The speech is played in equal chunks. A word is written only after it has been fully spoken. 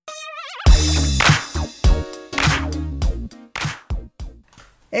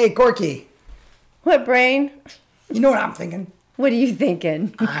Hey, Corky, What, Brain? you know what I'm thinking? What are you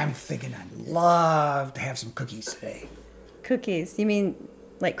thinking? I'm thinking I'd love to have some cookies today. Cookies. You mean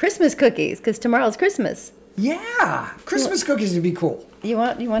like Christmas cookies? Because tomorrow's Christmas. Yeah, Christmas cookies would be cool. You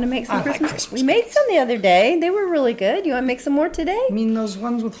want to make some I like Christmas? Christmas We made cookies. some the other day. They were really good. You want to make some more today? You mean those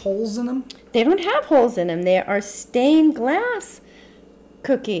ones with holes in them? They don't have holes in them. They are stained glass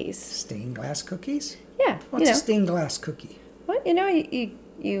cookies. Stained glass cookies? Yeah. What's a stained glass cookie? What?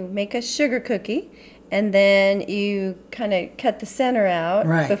 You make a sugar cookie, and then you kind of cut the center out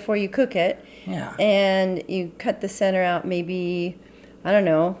Right. before you cook it. Yeah. And you cut the center out maybe, I don't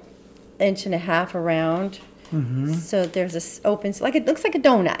know, 1.5 inches around. Mm-hmm. So there's this open, like it looks like a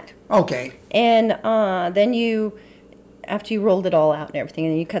donut. Okay. And then you, after you rolled it all out and everything,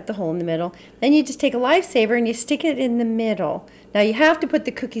 and then you cut the hole in the middle, then you just take a lifesaver and you stick it in the middle. Now you have to put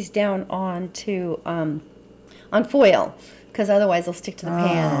the cookies down on foil, because otherwise they'll stick to the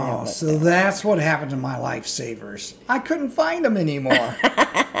pan. Oh, so that's what happened to my lifesavers. I couldn't find them anymore.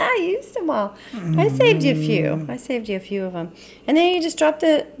 I used them all. I saved you a few of them. And then you just drop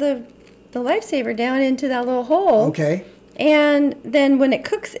the lifesaver down into that little hole. Okay. And then when it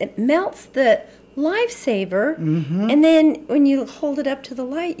cooks, it melts the lifesaver. Mm-hmm. And then when you hold it up to the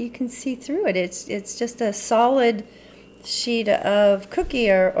light, you can see through it. It's just a solid sheet of cookie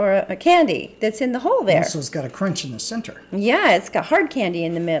or a candy that's in the hole there. So it's got a crunch in the center. Yeah, it's got hard candy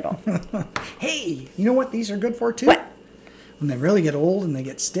in the middle. Hey, you know what these are good for too? What? When they really get old and they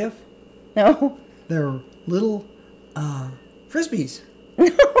get stiff, No? they're little frisbees.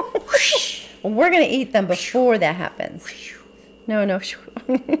 Well, we're going to eat them before that happens. No.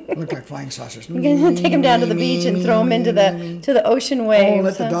 Look like flying saucers. We're going to take them down to the beach and throw them into the ocean waves. Oh,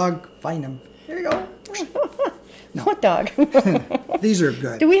 let the dog find them. Here you go. No. What dog? These are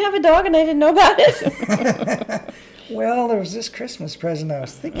good. Do we have a dog and I didn't know about it? Well, there was this Christmas present I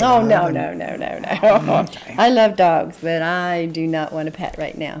was thinking Oh, of. no. Okay. I love dogs, but I do not want a pet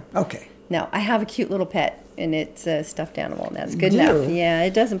right now. Okay. No, I have a cute little pet, and it's a stuffed animal, and that's good You enough. do? Yeah,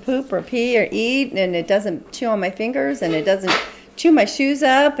 it doesn't poop or pee or eat, and it doesn't chew on my fingers, and it doesn't chew my shoes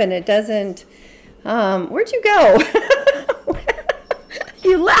up, and it doesn't... where'd you go?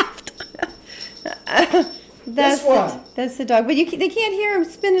 You left. This one. That's the dog. But they can't hear him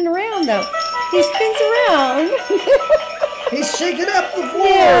spinning around, though. He spins around. He's shaking up the floor.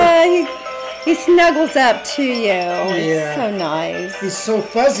 Yeah, he snuggles up to you. It's Yeah. so nice. He's so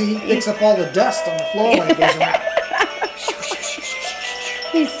fuzzy, he picks up all the dust on the floor when he goes around.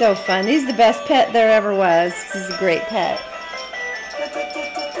 He's so fun. He's the best pet there ever was. He's a great pet.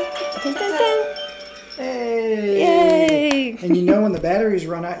 Dun, dun, dun. Hey. Yay! And you know when the batteries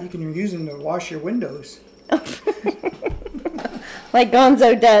run out, you can use them to wash your windows. Like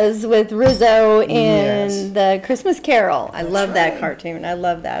Gonzo does with Rizzo in Yes. the Christmas Carol. I love that right. cartoon. I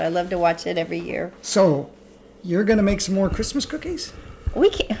love that. I love to watch it every year. So, you're going to make some more Christmas cookies?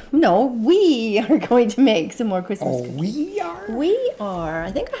 We are going to make some more Christmas Oh, cookies. we are? We are.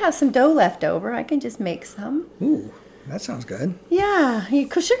 I think I have some dough left over. I can just make some. Ooh, that sounds good. Yeah,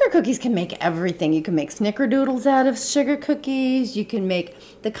 sugar cookies can make everything. You can make snickerdoodles out of sugar cookies. You can make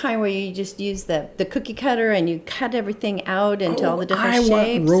the kind where you just use the cookie cutter and you cut everything out into all the different I shapes.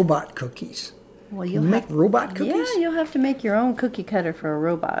 want robot cookies. Well, You make robot cookies? Yeah, you'll have to make your own cookie cutter for a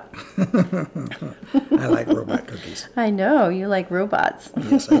robot. I like robot cookies. I know, you like robots.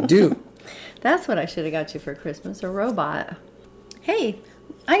 Yes, I do. That's what I should have got you for Christmas, a robot. Hey,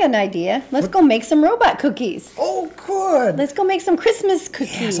 I got an idea. Let's go make some robot cookies. Oh, good. Let's go make some Christmas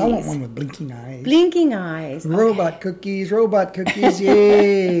cookies. Yes, I want one with blinking eyes. Blinking eyes. Robot cookies,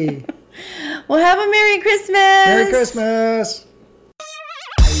 yay. Well, have a Merry Christmas. Merry Christmas.